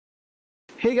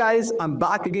Hey guys, I'm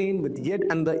back again with yet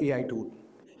another AI tool.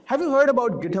 Have you heard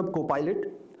about GitHub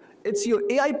Copilot? It's your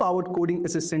AI-powered coding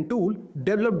assistant tool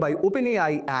developed by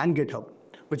OpenAI and GitHub,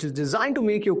 which is designed to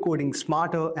make your coding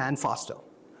smarter and faster.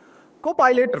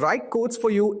 Copilot writes codes for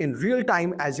you in real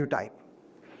time as you type.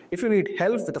 If you need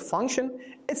help with a function,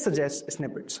 it suggests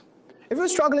snippets. If you're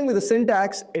struggling with the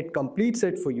syntax, it completes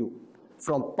it for you.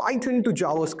 From Python to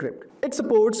JavaScript, it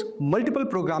supports multiple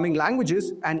programming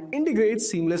languages and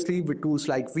integrates seamlessly with tools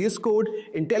like VS Code,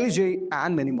 IntelliJ,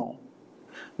 and many more.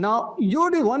 Now, you'll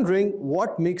be wondering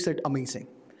what makes it amazing.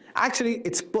 Actually,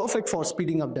 it's perfect for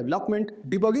speeding up development,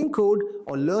 debugging code,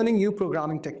 or learning new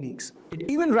programming techniques. It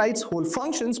even writes whole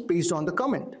functions based on the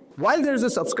comment. While there's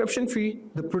a subscription fee,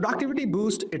 the productivity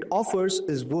boost it offers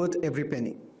is worth every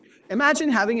penny. Imagine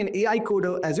having an AI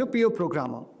coder as your peer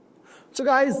programmer. So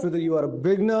guys, whether you are a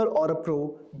beginner or a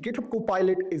pro, GitHub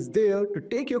Copilot is there to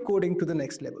take your coding to the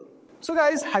next level. So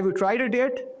guys, have you tried it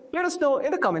yet? Let us know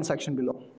in the comment section below.